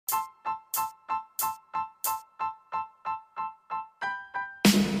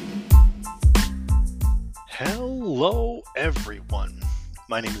Hello, everyone.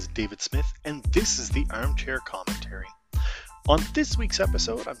 My name is David Smith, and this is the Armchair Commentary. On this week's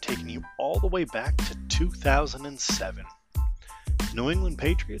episode, I'm taking you all the way back to 2007. The New England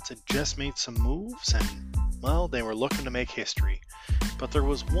Patriots had just made some moves, and, well, they were looking to make history. But there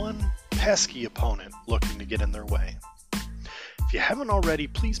was one pesky opponent looking to get in their way. If you haven't already,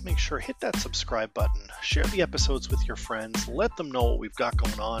 please make sure hit that subscribe button, share the episodes with your friends, let them know what we've got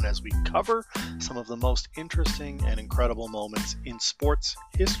going on as we cover some of the most interesting and incredible moments in sports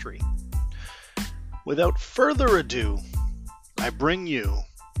history. Without further ado, I bring you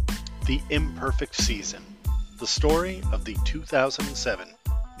The Imperfect Season, the story of the 2007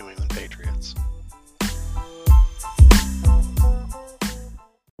 New England Patriots.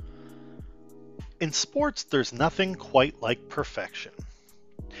 In sports, there's nothing quite like perfection.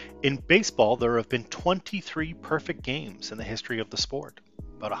 In baseball, there have been 23 perfect games in the history of the sport,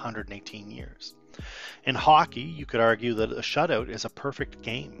 about 118 years. In hockey, you could argue that a shutout is a perfect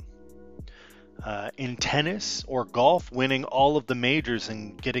game. In tennis or golf, winning all of the majors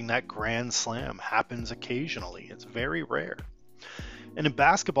and getting that grand slam happens occasionally. It's very rare. And in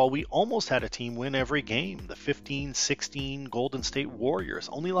basketball, we almost had a team win every game. The 15-16 Golden State Warriors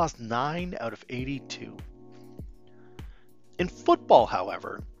only lost 9 out of 82. In football,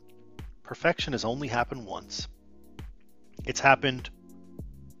 however, perfection has only happened once. It's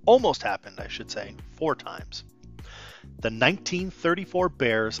almost happened, 4 times. The 1934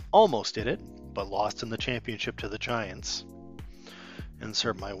 Bears almost did it, but lost in the championship to the Giants.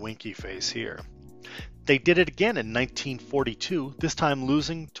 Insert my winky face here. They did it again in 1942, this time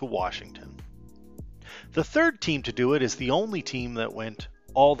losing to Washington. The third team to do it is the only team that went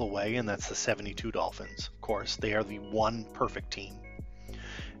all the way, and that's the 72 Dolphins. Of course, they are the one perfect team.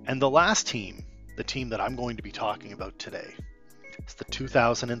 And the last team, the team that I'm going to be talking about today, is the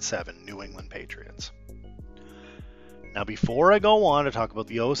 2007 New England Patriots. Now, before I go on to talk about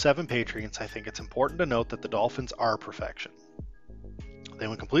the 07 Patriots, I think it's important to note that the Dolphins are perfection. They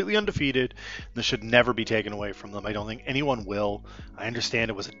went completely undefeated. This should never be taken away from them. I don't think anyone will. I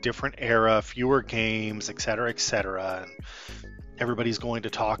understand it was a different era, fewer games, etc., etc. And everybody's going to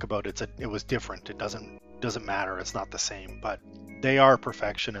talk about it. It was different. It doesn't matter. It's not the same. But they are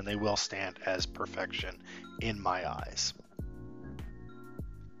perfection, and they will stand as perfection in my eyes.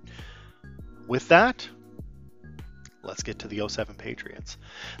 With that, let's get to the 07 Patriots.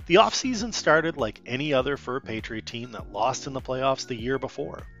 The offseason started like any other for a Patriot team that lost in the playoffs the year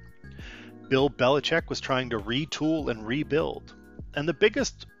before. Bill Belichick was trying to retool and rebuild, and the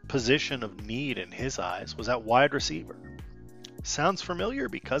biggest position of need in his eyes was at wide receiver. Sounds familiar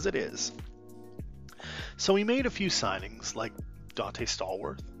because it is. So he made a few signings like Dante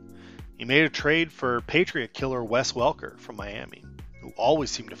Stallworth. He made a trade for Patriot killer Wes Welker from Miami, who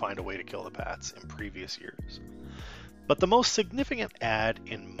always seemed to find a way to kill the Pats in previous years. But the most significant ad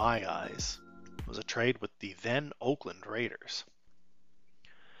in my eyes was a trade with the then Oakland Raiders.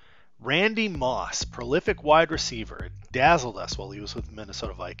 Randy Moss, prolific wide receiver, dazzled us while he was with the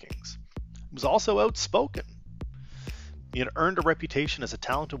Minnesota Vikings. He was also outspoken. He had earned a reputation as a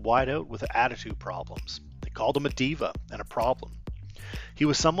talented wideout with attitude problems. They called him a diva and a problem. He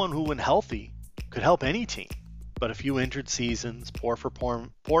was someone who, when healthy, could help any team, but a few injured seasons, poor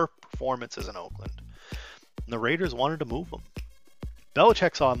performances in Oakland. And the Raiders wanted to move him.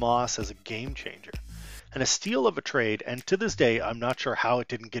 Belichick saw Moss as a game changer and a steal of a trade, and to this day, I'm not sure how it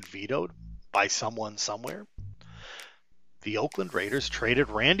didn't get vetoed by someone somewhere. The Oakland Raiders traded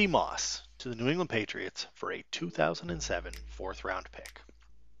Randy Moss to the New England Patriots for a 2007 fourth-round pick.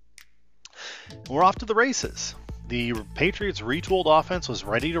 We're off to the races. The Patriots' retooled offense was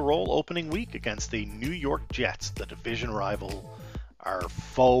ready to roll opening week against the New York Jets, the division rival, our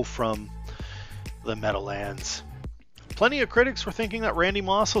foe from the Meadowlands. Plenty of critics were thinking that Randy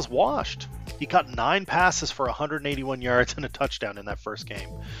Moss was washed. He caught 9 passes for 181 yards and a touchdown in that first game.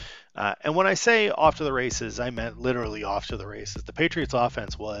 And when I say off to the races, I meant literally off to the races. The Patriots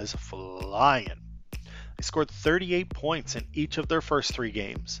offense was flying. They scored 38 points in each of their first 3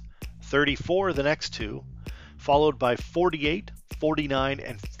 games, 34 the next 2, followed by 48, 49,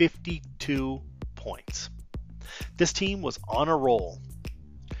 and 52 points. This team was on a roll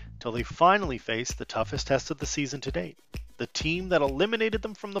till they finally faced the toughest test of the season to date, the team that eliminated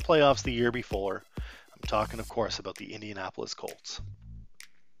them from the playoffs the year before. I'm talking, of course, about the Indianapolis Colts.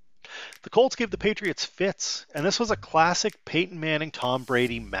 The Colts gave the Patriots fits, and this was a classic Peyton Manning-Tom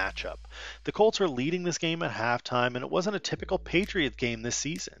Brady matchup. The Colts were leading this game at halftime, and it wasn't a typical Patriot game this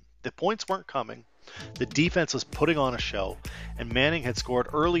season. The points weren't coming. The defense was putting on a show, and Manning had scored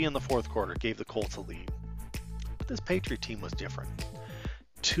early in the fourth quarter, gave the Colts a lead. But this Patriot team was different.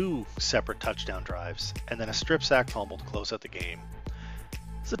 2 separate touchdown drives, and then a strip sack fumble to close out the game.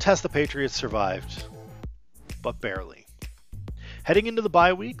 It's a test the Patriots survived, but barely. Heading into the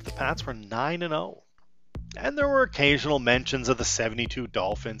bye week, the Pats were 9-0. And there were occasional mentions of the 72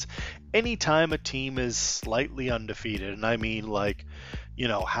 Dolphins. Anytime a team is slightly undefeated, and I mean like,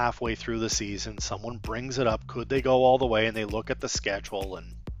 halfway through the season, someone brings it up. Could they go all the way? And they look at the schedule,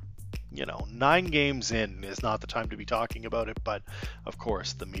 and 9 games in is not the time to be talking about it, but of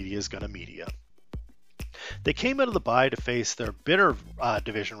course the media is going to media. They came out of the bye to face their bitter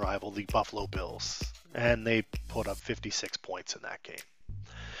division rival, the Buffalo Bills, and they put up 56 points in that game.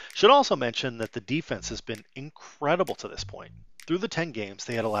 Should also mention that the defense has been incredible to this point. Through the 10 games,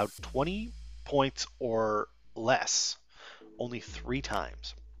 they had allowed 20 points or less only 3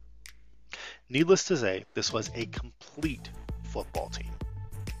 times. Needless to say, this was a complete football team.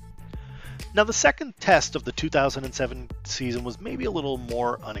 Now, the second test of the 2007 season was maybe a little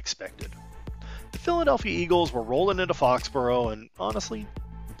more unexpected. The Philadelphia Eagles were rolling into Foxborough, and honestly,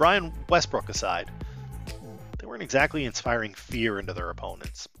 Brian Westbrook aside, they weren't exactly inspiring fear into their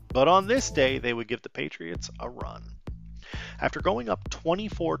opponents. But on this day, they would give the Patriots a run. After going up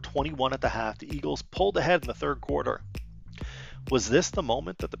 24-21 at the half, the Eagles pulled ahead in the third quarter. Was this the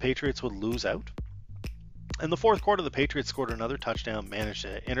moment that the Patriots would lose out? In the fourth quarter, the Patriots scored another touchdown, managed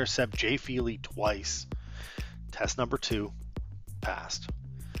to intercept Jay Feely twice. Test number 2 passed.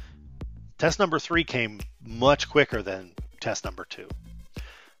 Test number 3 came much quicker than test number 2.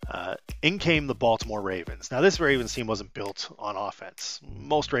 In came the Baltimore Ravens. Now, this Ravens team wasn't built on offense.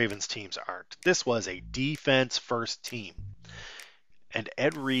 Most Ravens teams aren't. This was a defense-first team. And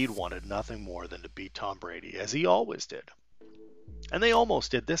Ed Reed wanted nothing more than to beat Tom Brady, as he always did. And they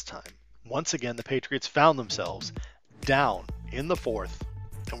almost did this time. Once again, the Patriots found themselves down in the fourth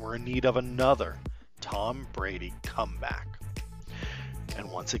and were in need of another Tom Brady comeback. And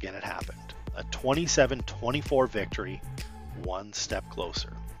once again, it happened. A 27-24 victory, one step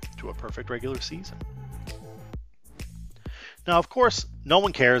closer to a perfect regular season. Now, of course, no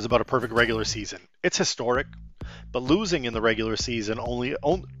one cares about a perfect regular season. It's historic, but losing in the regular season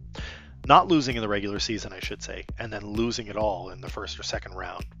not losing in the regular season, I should say, and then losing it all in the first or second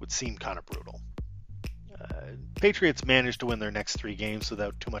round would seem kind of brutal. Patriots managed to win their next 3 games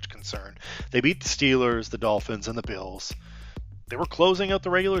without too much concern. They beat the Steelers, the Dolphins, and the Bills. They were closing out the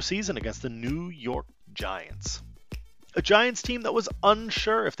regular season against the New York Giants, a Giants team that was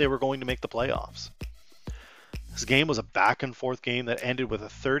unsure if they were going to make the playoffs. This game was a back-and-forth game that ended with a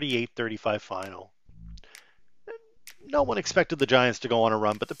 38-35 final. No one expected the Giants to go on a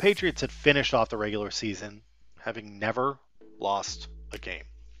run, but the Patriots had finished off the regular season having never lost a game.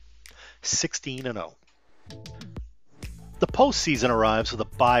 16-0. The postseason arrives with a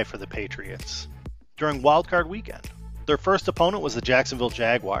bye for the Patriots during wildcard weekend. Their first opponent was the Jacksonville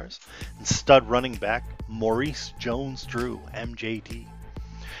Jaguars and stud running back Maurice Jones-Drew, MJD.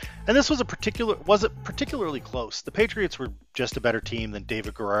 And this wasn't particularly close. The Patriots were just a better team than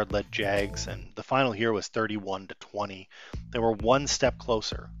David Garrard-led Jags, and the final here was 31-20. They were one step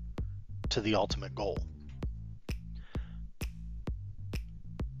closer to the ultimate goal.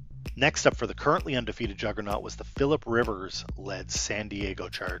 Next up for the currently undefeated juggernaut was the Philip Rivers-led San Diego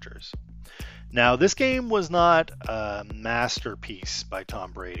Chargers. Now, this game was not a masterpiece by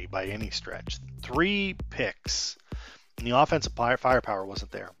Tom Brady by any stretch. 3 picks, and the offensive firepower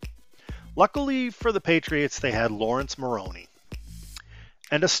wasn't there. Luckily for the Patriots, they had Lawrence Maroney,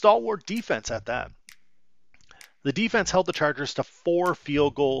 and a stalwart defense at that. The defense held the Chargers to 4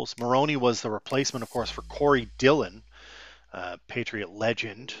 field goals. Maroney was the replacement, of course, for Corey Dillon, Patriot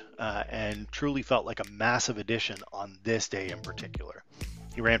legend, and truly felt like a massive addition on this day in particular.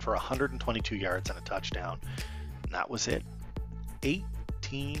 He ran for 122 yards and a touchdown, and that was it.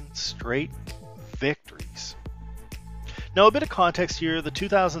 18 straight victories. Now, a bit of context here, the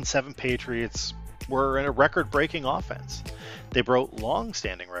 2007 Patriots were in a record-breaking offense. They broke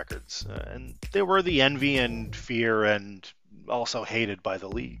long-standing records, and they were the envy and fear and also hated by the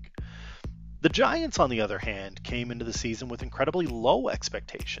league. The Giants, on the other hand, came into the season with incredibly low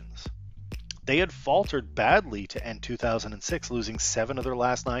expectations. They had faltered badly to end 2006, losing 7 of their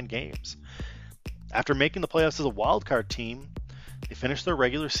last 9 games. After making the playoffs as a wildcard team, they finished their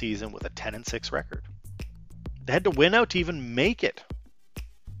regular season with a 10-6 record. They had to win out to even make it.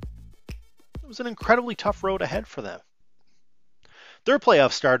 It was an incredibly tough road ahead for them. Their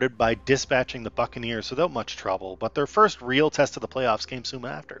playoffs started by dispatching the Buccaneers without much trouble, but their first real test of the playoffs came soon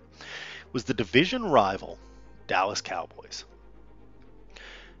after. It was the division rival, Dallas Cowboys.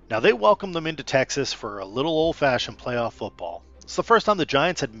 Now, they welcomed them into Texas for a little old-fashioned playoff football. It's the first time the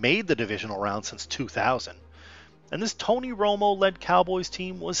Giants had made the divisional round since 2000. And this Tony Romo-led Cowboys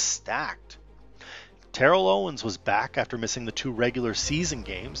team was stacked. Terrell Owens was back after missing the 2 regular season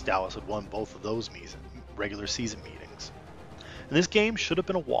games. Dallas had won both of those regular season meetings. And this game should have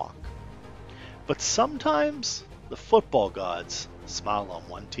been a walk. But sometimes the football gods smile on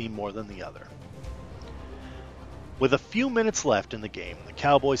one team more than the other. With a few minutes left in the game, the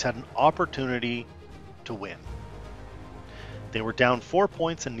Cowboys had an opportunity to win. They were down 4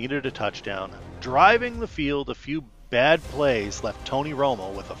 points and needed a touchdown. Driving the field, a few bad plays left Tony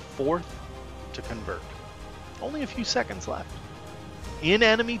Romo with a 4th to convert. Only a few seconds left. In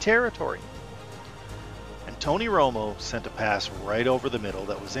enemy territory. And Tony Romo sent a pass right over the middle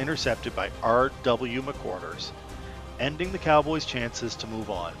that was intercepted by R.W. McQuarters, ending the Cowboys' chances to move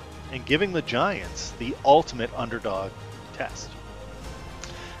on and giving the Giants the ultimate underdog test.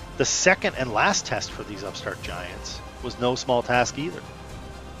 The second and last test for these upstart Giants was no small task either.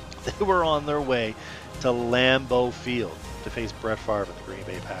 They were on their way to Lambeau Field to face Brett Favre and the Green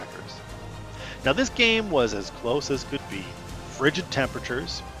Bay Packers. Now this game was as close as could be. Frigid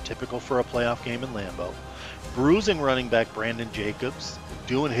temperatures, typical for a playoff game in Lambeau. Bruising running back Brandon Jacobs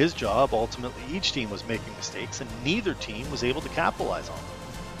doing his job. Ultimately, each team was making mistakes and neither team was able to capitalize on them.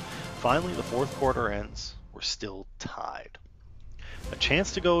 Finally, the fourth quarter ends. We're still tied. A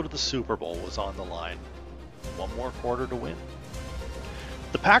chance to go to the Super Bowl was on the line. One more quarter to win.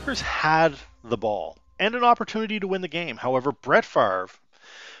 The Packers had the ball and an opportunity to win the game. However, Brett Favre,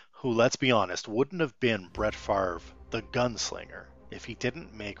 who, let's be honest, wouldn't have been Brett Favre, the gunslinger, if he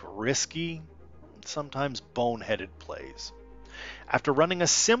didn't make risky, sometimes boneheaded plays. After running a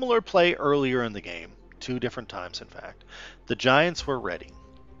similar play earlier in the game, 2 different times in fact, the Giants were ready.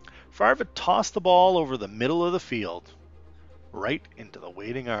 Favre had tossed the ball over the middle of the field, right into the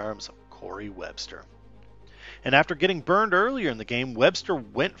waiting arms of Corey Webster. And after getting burned earlier in the game, Webster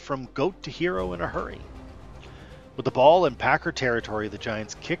went from goat to hero in a hurry. With the ball in Packer territory, the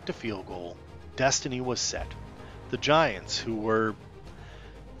Giants kicked a field goal. Destiny was set. The Giants, who were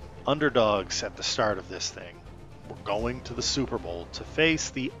underdogs at the start of this thing, were going to the Super Bowl to face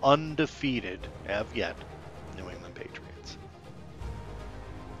the undefeated, as yet, New England Patriots.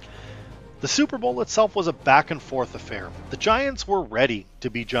 The Super Bowl itself was a back-and-forth affair. The Giants were ready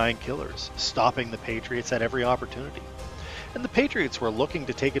to be giant killers, stopping the Patriots at every opportunity. And the Patriots were looking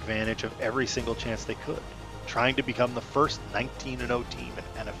to take advantage of every single chance they could, trying to become the first 19-0 team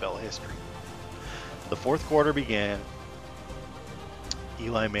in NFL history. The fourth quarter began.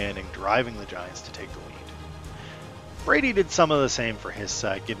 Eli Manning driving the Giants to take the lead. Brady did some of the same for his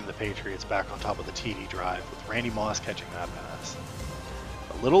side, getting the Patriots back on top of the TD drive, with Randy Moss catching that pass.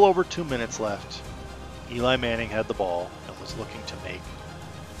 A little over 2 minutes left. Eli Manning had the ball and was looking to make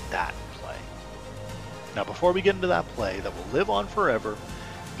that play. Now, before we get into that play that will live on forever,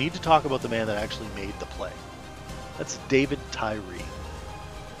 we need to talk about the man that actually made the play. That's David Tyree.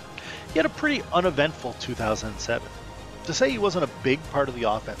 He had a pretty uneventful 2007. To say he wasn't a big part of the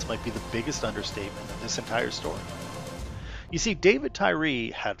offense might be the biggest understatement of this entire story. You see, David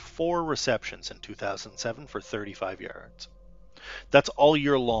Tyree had 4 receptions in 2007 for 35 yards. That's all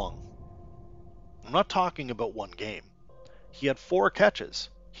year long. I'm not talking about one game. He had 4 catches.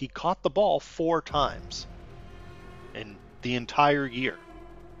 He caught the ball 4 times in the entire year.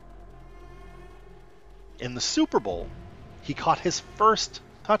 In the Super Bowl, he caught his first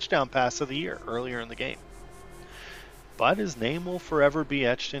touchdown pass of the year earlier in the game. But his name will forever be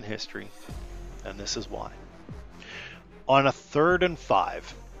etched in history, and this is why. On a 3rd and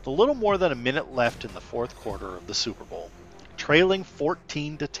 5, with a little more than a minute left in the fourth quarter of the Super Bowl, trailing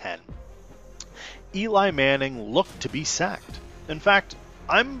 14-10, Eli Manning looked to be sacked. In fact,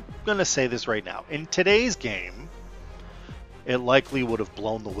 I'm going to say this right now. In today's game, it likely would have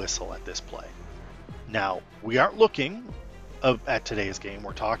blown the whistle at this play. Now, we aren't looking at today's game.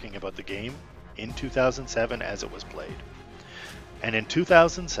 We're talking about the game in 2007 as it was played. And in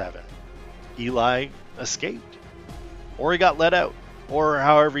 2007, Eli escaped. Or he got let out. Or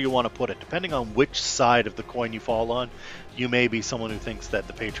however you want to put it. Depending on which side of the coin you fall on, you may be someone who thinks that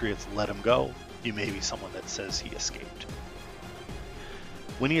the Patriots let him go. You may be someone that says he escaped.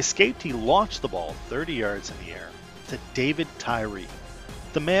 When he escaped, he launched the ball 30 yards in the air to David Tyree,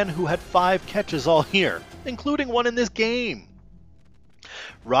 the man who had 5 catches all year, including one in this game.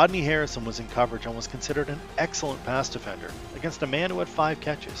 Rodney Harrison was in coverage and was considered an excellent pass defender against a man who had 5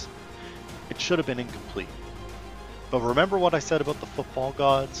 catches. It should have been incomplete. But remember what I said about the football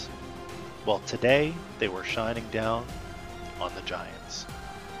gods? Well, today they were shining down on the Giants.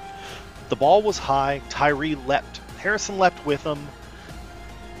 The ball was high. Tyree leapt. Harrison leapt with him.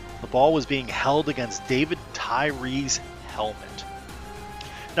 The ball was being held against David Tyree's helmet.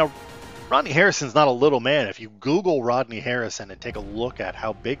 Now, Rodney Harrison's not a little man. If you Google Rodney Harrison and take a look at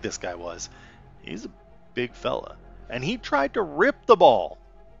how big this guy was, he's a big fella. And he tried to rip the ball,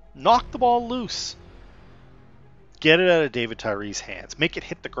 knock the ball loose, get it out of David Tyree's hands, make it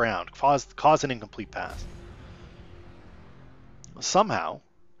hit the ground, cause an incomplete pass. Somehow,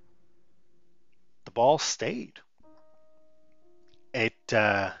 the ball stayed. It's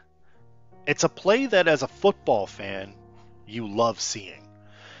a play that, as a football fan, you love seeing.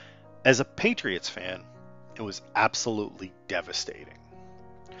 As a Patriots fan, it was absolutely devastating.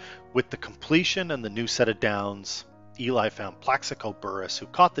 With the completion and the new set of downs, Eli found Plaxico Burress, who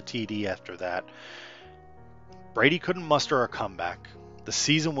caught the TD after that. Brady couldn't muster a comeback. The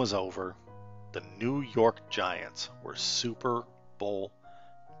season was over. The New York Giants were Super Bowl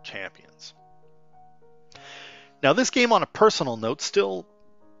champions. Now, this game, on a personal note, still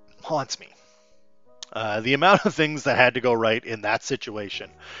haunts me. The amount of things that had to go right in that situation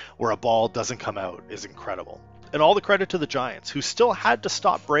where a ball doesn't come out is incredible. And all the credit to the Giants, who still had to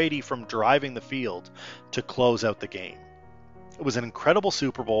stop Brady from driving the field to close out the game. It was an incredible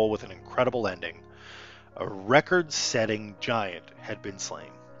Super Bowl with an incredible ending. A record-setting Giant had been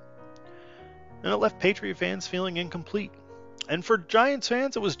slain. And it left Patriot fans feeling incomplete. And for Giants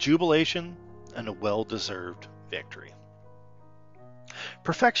fans, it was jubilation and a well-deserved victory.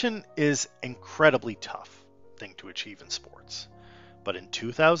 Perfection is an incredibly tough thing to achieve in sports. But in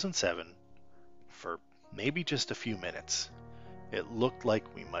 2007, for maybe just a few minutes, it looked like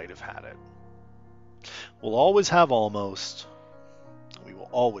we might have had it. We'll always have almost. We will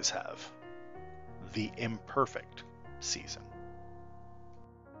always have the imperfect season.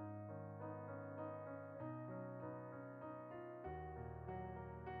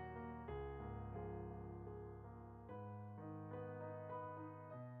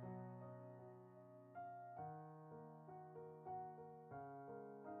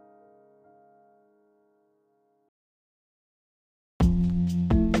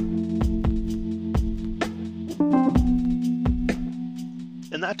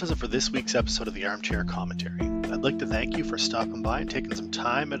 And that does it for this week's episode of the Armchair Commentary. I'd like to thank you for stopping by and taking some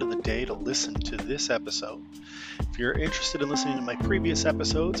time out of the day to listen to this episode. If you're interested in listening to my previous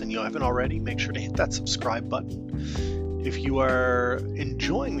episodes and you haven't already, make sure to hit that subscribe button. If you are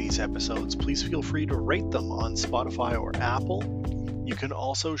enjoying these episodes, please feel free to rate them on Spotify or Apple. You can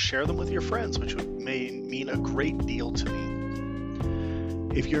also share them with your friends, which may mean a great deal to me.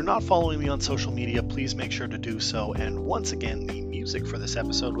 If you're not following me on social media, please make sure to do so. And once again, the music for this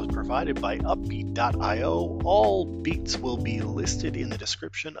episode was provided by Upbeat.io. All beats will be listed in the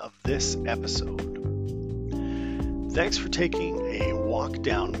description of this episode. Thanks for taking a walk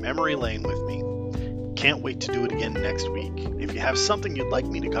down memory lane with me. Can't wait to do it again next week. If you have something you'd like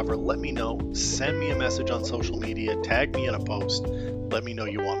me to cover, let me know. Send me a message on social media, tag me in a post. Let me know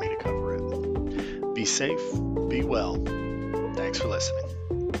you want me to cover it. Be safe, be well. Thanks for listening.